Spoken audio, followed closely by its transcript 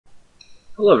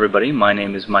Hello everybody, my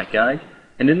name is Mike Guide,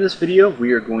 and in this video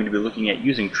we are going to be looking at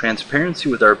using transparency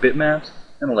with our bitmaps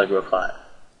in Allegro 5.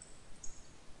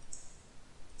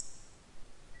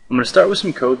 I'm going to start with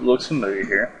some code that looks familiar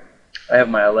here. I have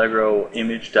my Allegro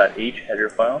image.h header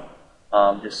file,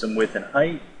 just some width and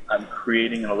height. I'm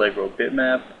creating an Allegro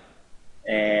bitmap,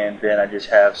 and then I just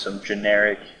have some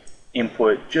generic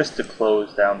input just to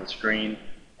close down the screen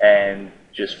and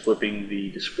just flipping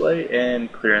the display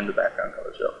and clearing the background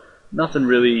color. So nothing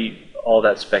really all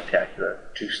that spectacular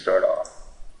to start off.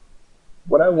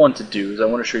 What I want to do is I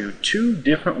want to show you two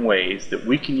different ways that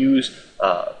we can use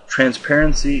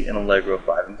transparency in Allegro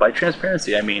 5. And by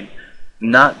transparency I mean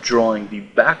not drawing the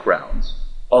backgrounds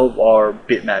of our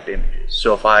bitmap images.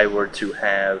 So if I were to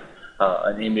have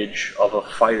an image of a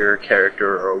fighter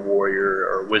character or a warrior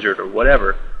or a wizard or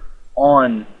whatever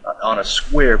on a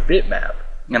square bitmap,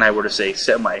 and I were to say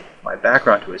set my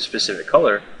background to a specific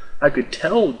color, I could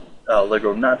tell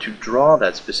Allegro not to draw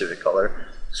that specific color,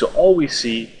 so all we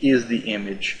see is the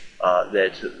image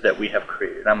that we have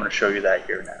created. I'm going to show you that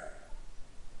here now.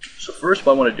 So first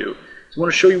what I want to do is I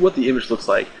want to show you what the image looks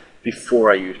like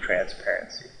before I use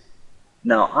transparency.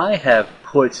 Now I have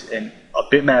put a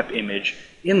bitmap image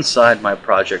inside my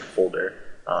project folder.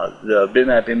 The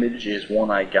bitmap image is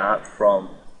one I've got from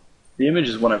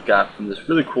this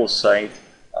really cool site,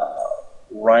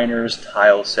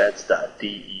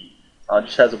 reinerstilesets.de. It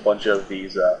just has a bunch of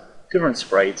these different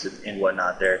sprites and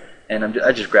whatnot there, and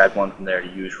I just grabbed one from there to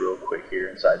use real quick here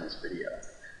inside this video.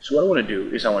 So what I want to do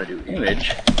is I want to do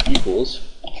image equals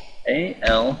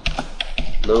al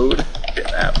load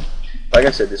bitmap. Like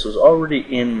I said, this was already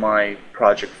in my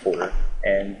project folder,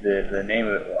 and the name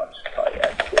of it, well, I'll just probably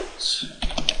add quotes.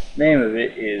 Name of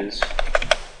it is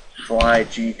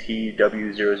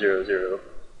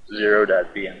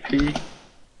flygtw0000.bmp,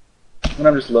 and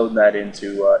I'm just loading that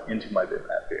into my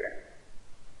bitmap here.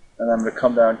 And I'm going to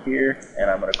come down here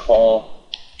and I'm going to call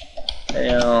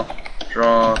al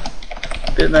draw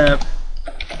bitmap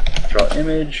draw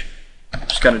image. I'm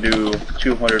just going to do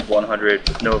 200 100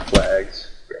 with no flags.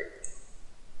 Great.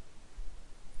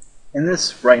 And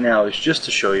this right now is just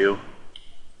to show you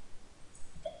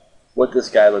what this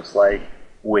guy looks like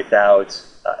without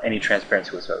any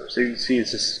transparency whatsoever. So you can see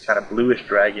it's this kind of bluish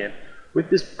dragon with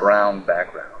this brown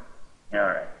background.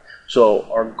 Alright, so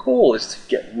our goal is to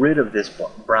get rid of this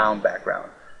brown background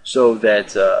so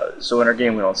that so in our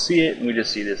game we don't see it and we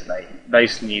just see this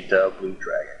nice neat blue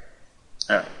dragon.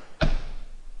 Alright.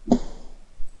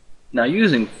 Now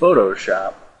using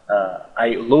Photoshop,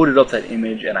 I loaded up that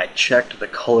image and I checked the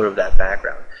color of that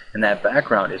background, and that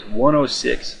background is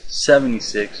 106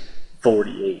 76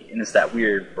 48, and it's that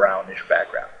weird brownish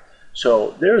background.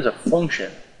 So there is a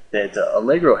function that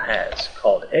Allegro has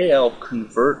called al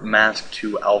convert mask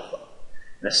to alpha,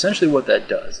 and essentially what that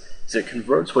does is it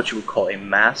converts what you would call a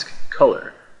mask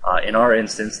color, in our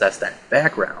instance that's that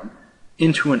background,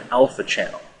 into an alpha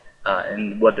channel.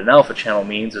 And what an alpha channel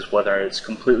means is whether it's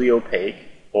completely opaque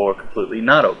or completely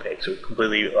not opaque, so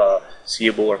completely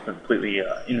seeable or completely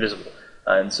invisible.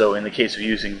 And so in the case of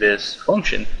using this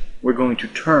function, we're going to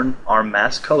turn our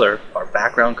mask color, our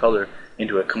background color,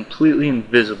 into a completely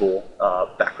invisible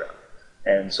background.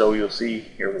 And so you'll see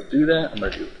here we'll do that. I'm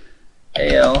going to do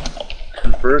al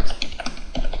convert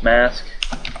mask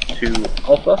to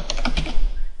alpha,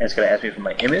 and it's going to ask me for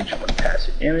my image. I'm going to pass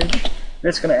it image, and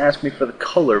it's going to ask me for the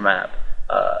color map,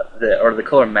 or the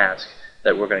color mask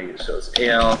that we're going to use. So it's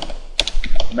al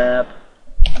map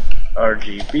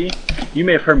RGB. You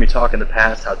may have heard me talk in the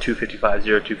past how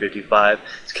 255-0255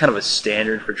 is kind of a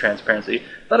standard for transparency. A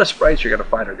lot of sprites you're going to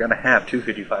find are going to have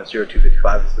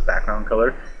 255-0255 as the background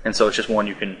color, and so it's just one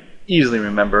you can easily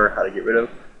remember how to get rid of.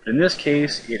 But in this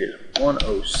case, it is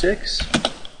 106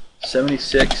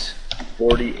 76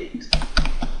 48.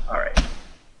 Alright,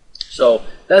 so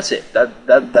that's it.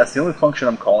 That's the only function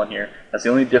I'm calling here. That's the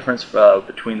only difference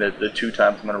between the two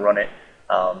times I'm going to run it.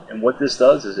 And what this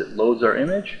does is it loads our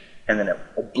image, and then it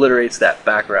obliterates that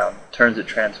background, turns it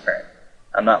transparent.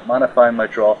 I'm not modifying my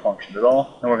draw function at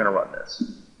all, and we're going to run this.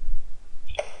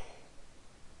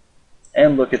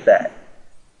 And look at that.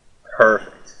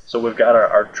 Perfect. So we've got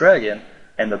our dragon,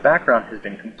 and the background has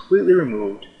been completely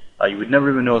removed. You would never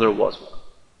even know there was one.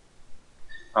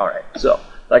 Alright, so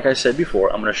like I said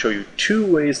before, I'm going to show you two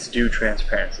ways to do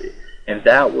transparency, and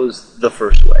that was the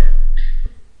first way.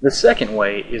 The second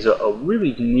way is a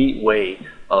really neat way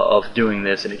of doing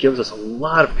this, and it gives us a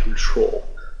lot of control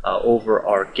over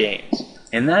our games.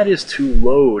 And that is to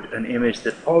load an image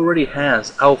that already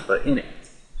has alpha in it.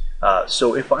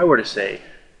 So if I were to say,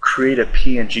 create a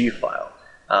PNG file,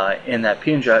 and that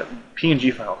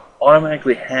PNG file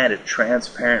automatically had a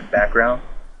transparent background,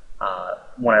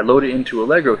 when I load it into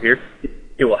Allegro here,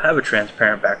 it will have a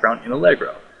transparent background in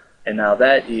Allegro. And now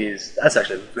that's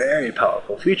actually a very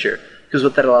powerful feature, because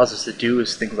what that allows us to do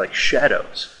is things like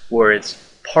shadows, where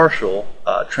it's partial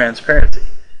transparency,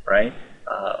 right?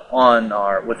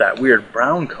 With that weird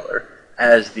brown color,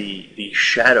 as the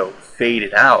shadow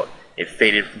faded out, it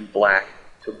faded from black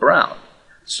to brown.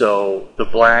 So the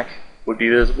black would be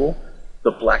visible,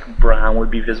 the black brown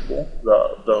would be visible,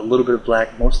 the little bit of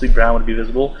black, mostly brown, would be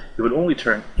visible. It would only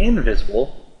turn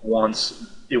invisible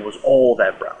once it was all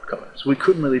that brown color. So we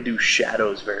couldn't really do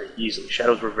shadows very easily.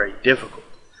 Shadows were very difficult.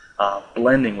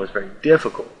 Blending was very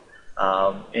difficult.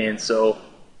 And so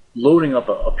loading up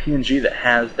a PNG that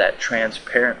has that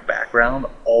transparent background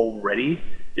already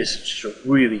is just a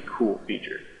really cool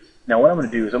feature. Now what I'm going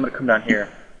to do is I'm going to come down here.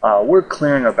 We're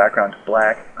clearing our background to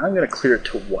black. I'm going to clear it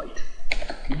to white.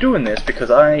 I'm doing this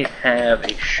because I have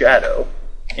a shadow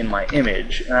in my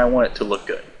image and I want it to look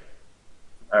good.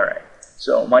 Alright,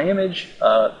 so my image,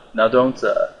 now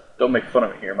don't make fun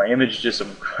of it here. My image is just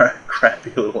some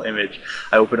crappy little image.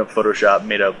 I opened up Photoshop,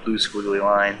 made a blue squiggly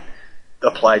line,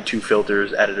 applied 2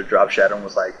 filters, added a drop shadow, and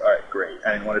was like, alright, great.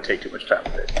 I didn't want to take too much time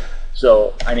with it.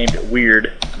 So I named it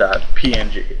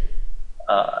weird.png.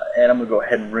 And I'm going to go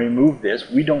ahead and remove this.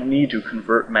 We don't need to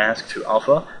convert mask to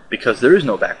alpha because there is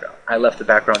no background. I left the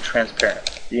background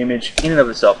transparent. The image in and of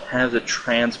itself has a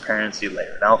transparency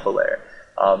layer, an alpha layer.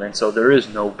 And so there is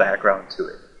no background to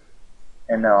it.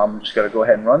 And now I'm just going to go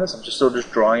ahead and run this. I'm still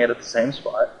just drawing it at the same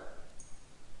spot.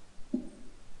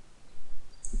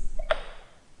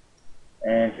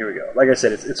 And here we go. Like I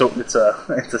said, it's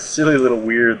a silly little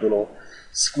weird little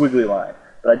squiggly line.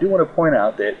 But I do want to point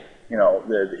out that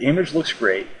the image looks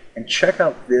great, and check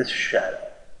out this shadow.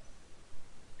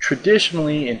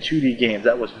 Traditionally in 2D games,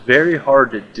 that was very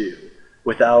hard to do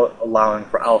without allowing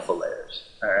for alpha layers.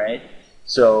 All right.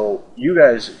 So you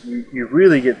guys, you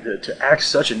really get to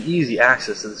such an easy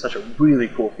access to such a really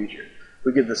cool feature.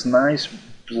 We get this nice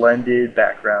blended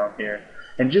background here,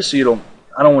 and just so you don't.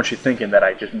 I don't want you thinking that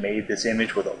I just made this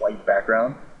image with a white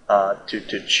background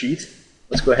to cheat.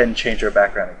 Let's go ahead and change our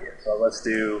background again. So let's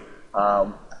do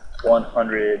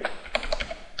 100,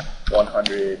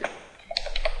 100,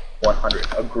 100,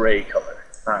 a gray color.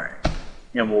 Alright,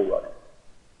 and we'll run it.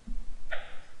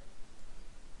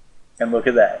 And look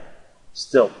at that.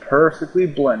 Still perfectly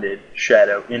blended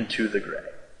shadow into the gray.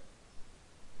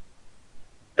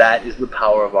 That is the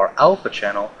power of our alpha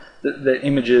channel that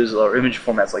images or image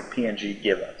formats like PNG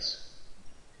give us.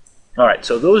 Alright,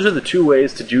 so those are the 2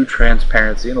 ways to do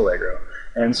transparency in Allegro.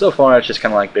 And so far it's just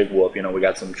kind of like big whoop, we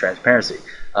got some transparency.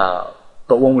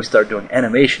 But when we start doing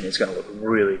animation, it's going to look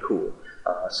really cool.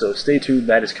 So stay tuned,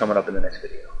 that is coming up in the next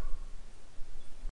video.